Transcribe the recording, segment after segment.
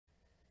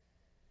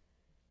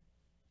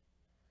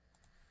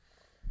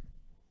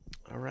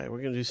All right,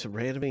 we're going to do some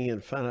randoming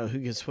and find out who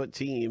gets what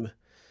team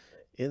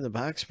in the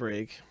box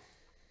break.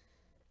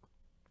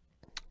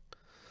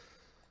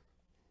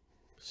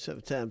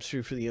 7 times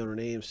through for the owner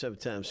name, 7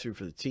 times through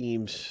for the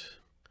teams.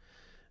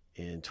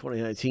 In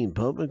 2019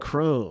 Bowman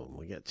Chrome,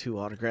 we got 2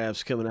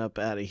 autographs coming up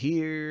out of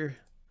here.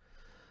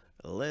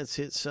 Let's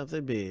hit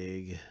something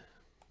big.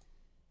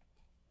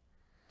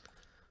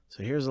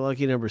 So here's the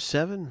lucky number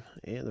 7,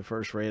 and the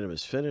first random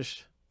is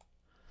finished.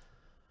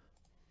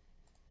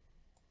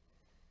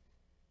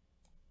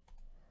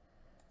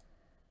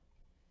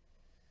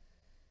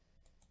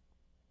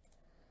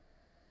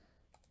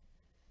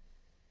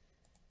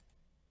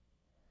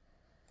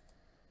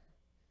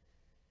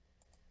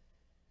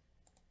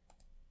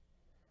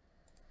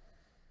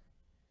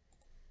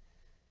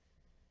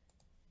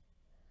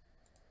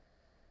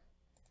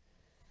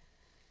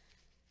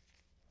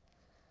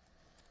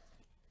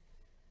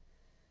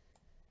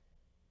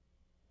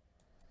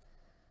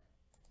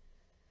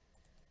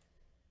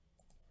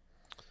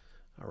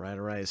 All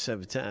right,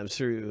 7 times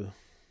through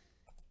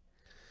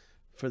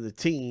for the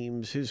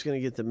teams. Who's going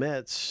to get the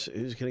Mets?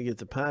 Who's going to get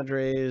the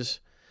Padres?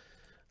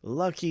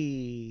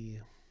 Lucky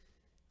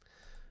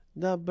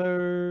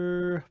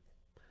number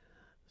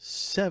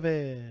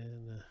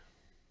 7.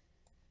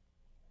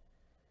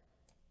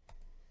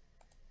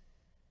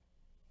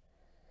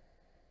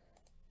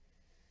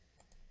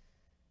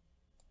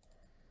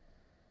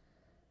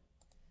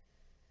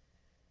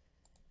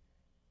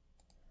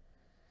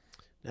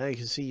 Now you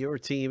can see your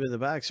team in the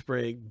box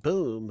break.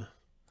 Boom.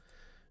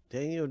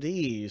 Daniel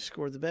D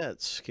scored the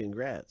bets.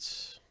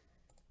 Congrats.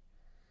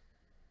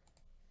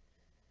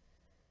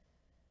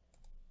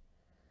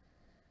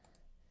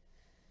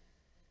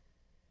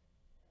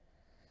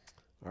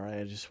 All right,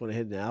 I just went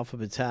ahead and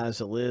alphabetized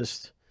the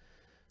list.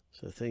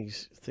 So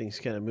things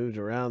kind of moved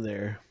around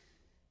there.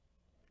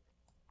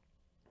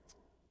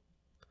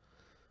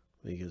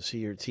 You can see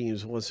your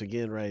teams once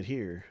again right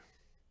here.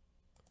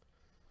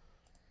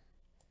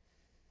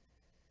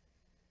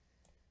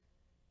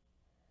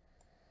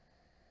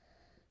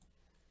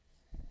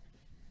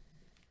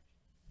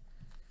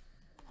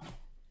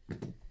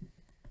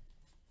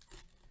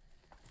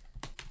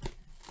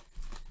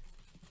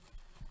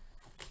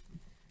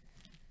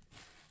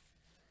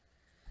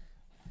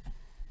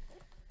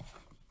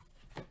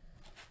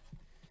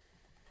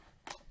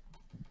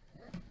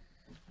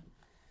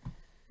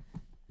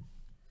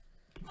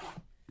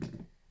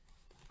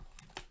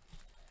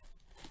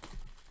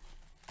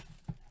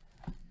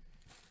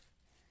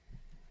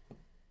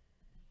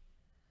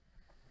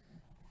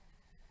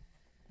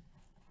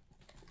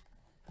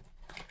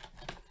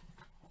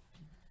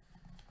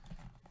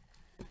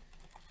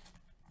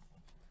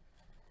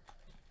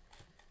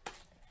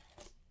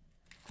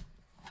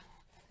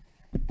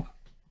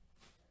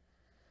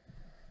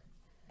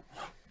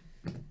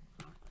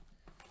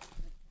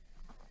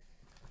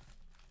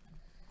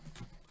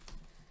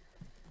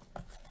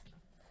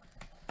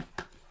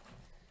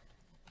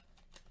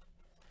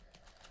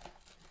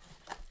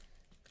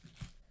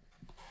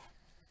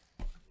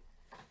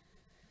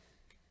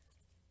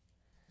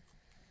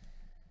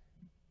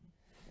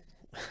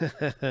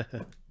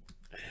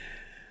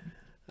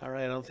 All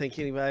right, I don't think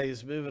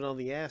anybody's moving on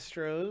the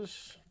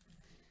Astros.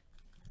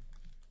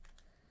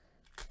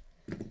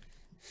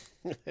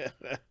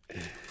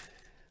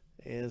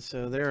 And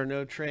so there are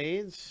no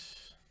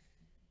trades.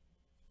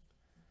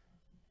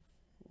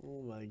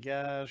 Oh my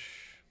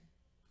gosh.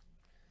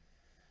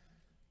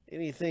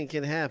 Anything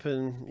can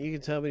happen. You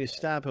can tell me to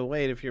stop and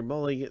wait if you're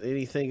mulling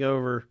anything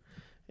over,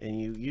 and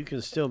you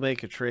can still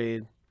make a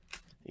trade.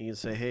 You can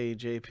say, hey,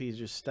 JP,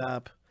 just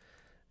stop,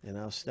 and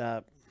I'll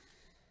stop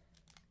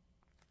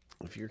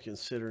if you're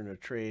considering a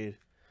trade.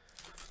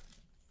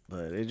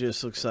 But it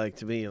just looks like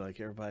to me like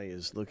everybody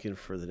is looking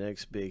for the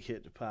next big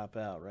hit to pop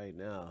out right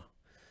now.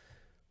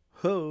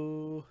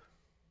 Ho!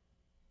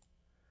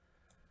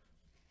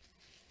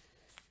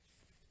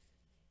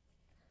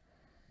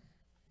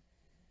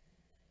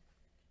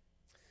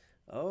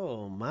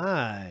 Oh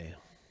my.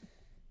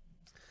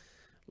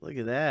 Look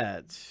at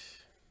that.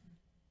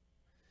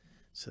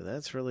 So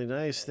that's really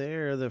nice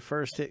there. The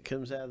first hit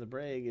comes out of the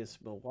break. It's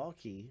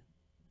Milwaukee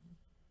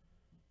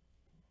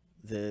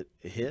that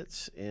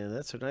hits, and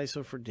that's a nice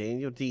one for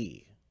Daniel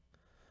D.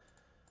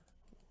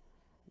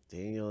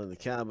 Daniel in the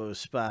combo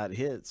spot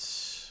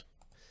hits.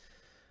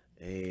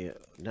 A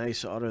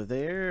nice auto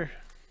there.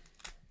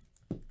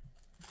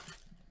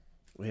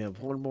 We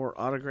have one more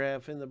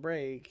autograph in the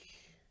break.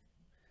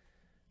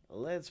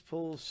 Let's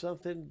pull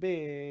something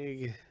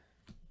big.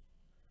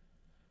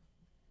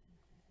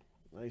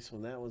 Nice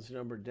one. That one's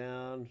numbered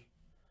down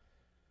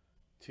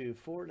to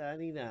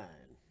 $4.99.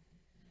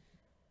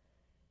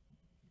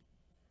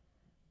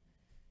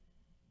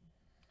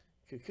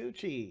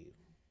 Kikuchi.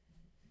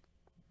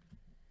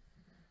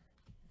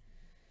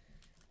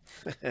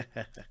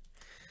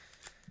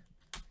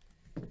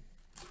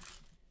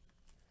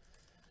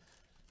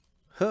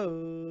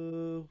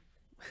 Ho!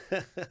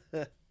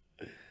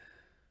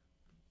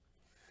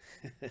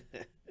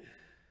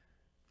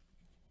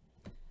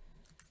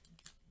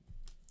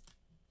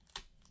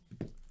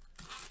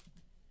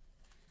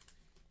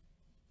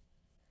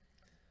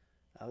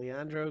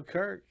 Alejandro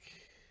Kirk.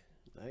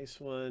 Nice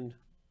one.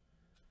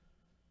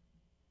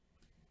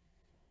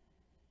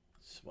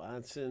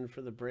 Swanson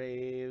for the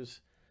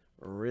Braves.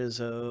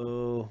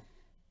 Rizzo.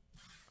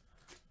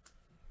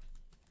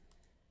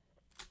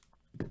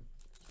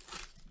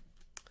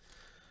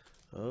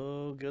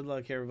 Oh, good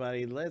luck,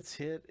 everybody. Let's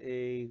hit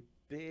a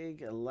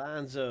big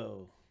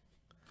Alonso.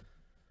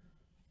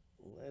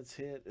 Let's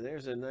hit.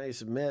 There's a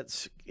nice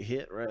Mets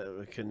hit right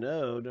with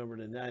Cano, number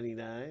to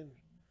 99.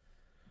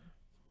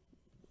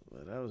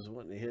 But I was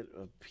wanting to hit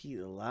a Pete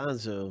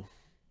Alonso.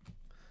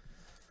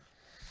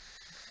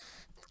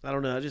 I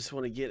don't know. I just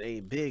want to get a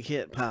big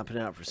hit popping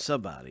out for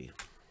somebody.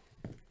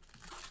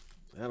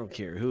 I don't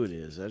care who it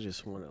is. I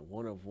just want a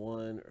 1 of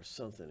 1 or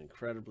something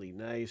incredibly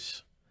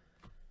nice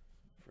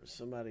for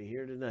somebody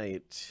here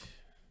tonight.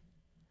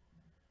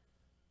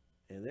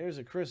 And there's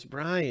a Chris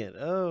Bryant.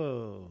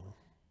 Oh,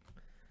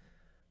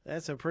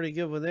 that's a pretty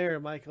good one there,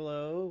 Michael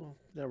O.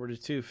 Number to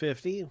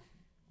 250.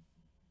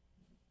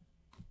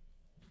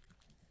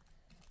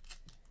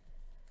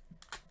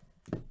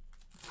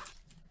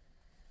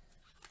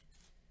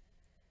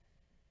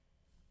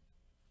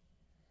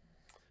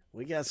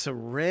 We got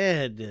some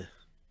red.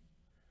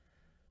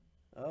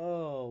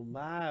 Oh,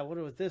 my. I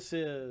wonder what this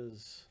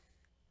is.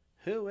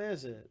 Who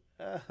is it?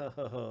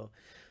 Oh,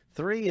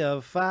 3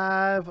 of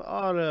 5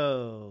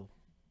 auto.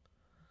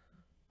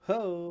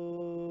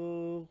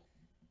 Ho.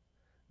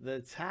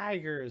 The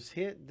Tigers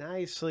hit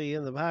nicely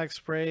in the box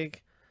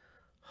break.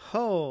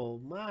 Oh,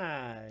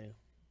 my.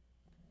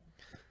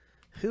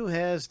 Who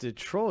has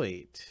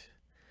Detroit?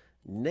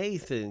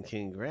 Nathan,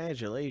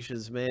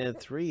 congratulations, man.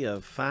 3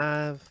 of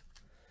 5.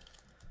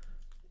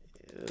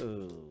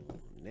 Oh,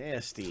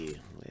 nasty.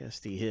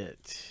 Nasty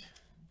hit.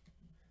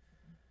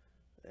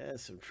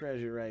 That's some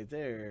treasure right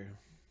there.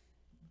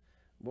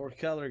 More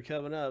color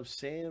coming up.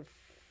 San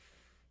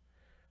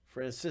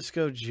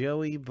Francisco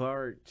Joey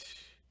Bart.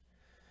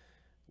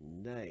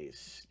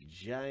 Nice.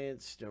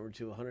 Giants, number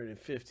to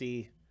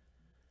 150.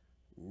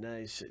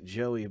 Nice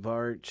Joey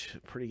Bart.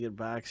 Pretty good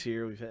box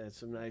here. We've had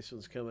some nice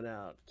ones coming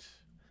out.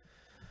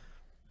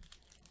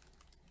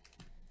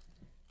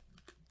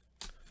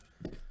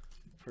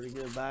 Pretty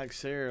good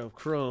box there of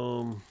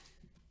Chrome.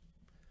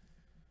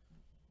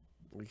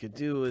 We could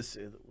do this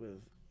with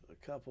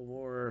a couple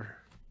more.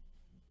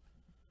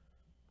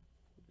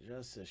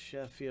 Justice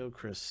Sheffield,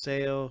 Chris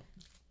Sale.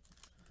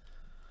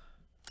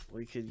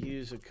 We could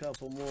use a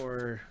couple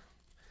more,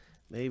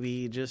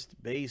 maybe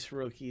just base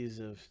rookies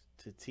of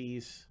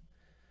Tatis.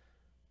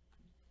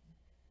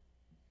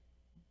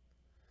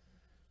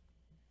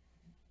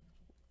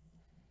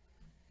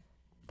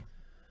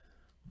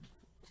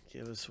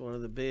 Give us one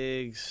of the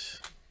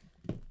bigs.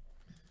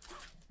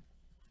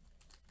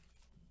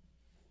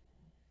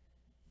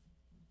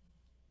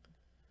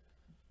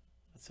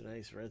 That's a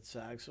nice Red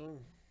Sox one.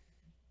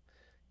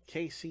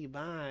 Casey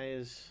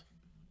buys.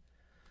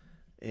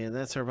 And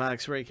that's our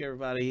box break,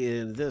 everybody,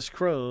 in this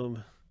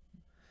Chrome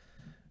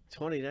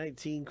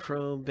 2019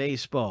 Chrome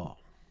Baseball.